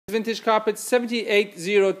Vintage Carpets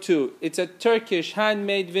 7802. It's a Turkish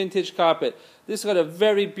handmade vintage carpet. This got a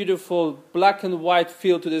very beautiful black and white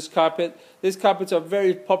feel to this carpet. These carpets are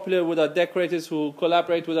very popular with our decorators who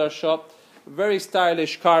collaborate with our shop. Very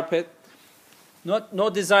stylish carpet. No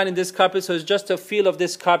design in this carpet, so it's just a feel of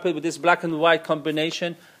this carpet with this black and white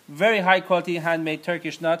combination. Very high quality handmade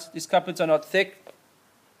Turkish nuts. These carpets are not thick,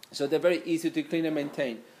 so they're very easy to clean and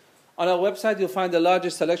maintain. On our website, you'll find the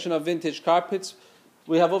largest selection of vintage carpets.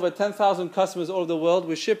 We have over 10,000 customers all over the world.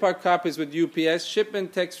 We ship our carpets with UPS.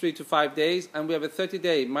 Shipment takes 3 to 5 days, and we have a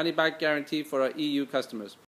 30-day money-back guarantee for our EU customers.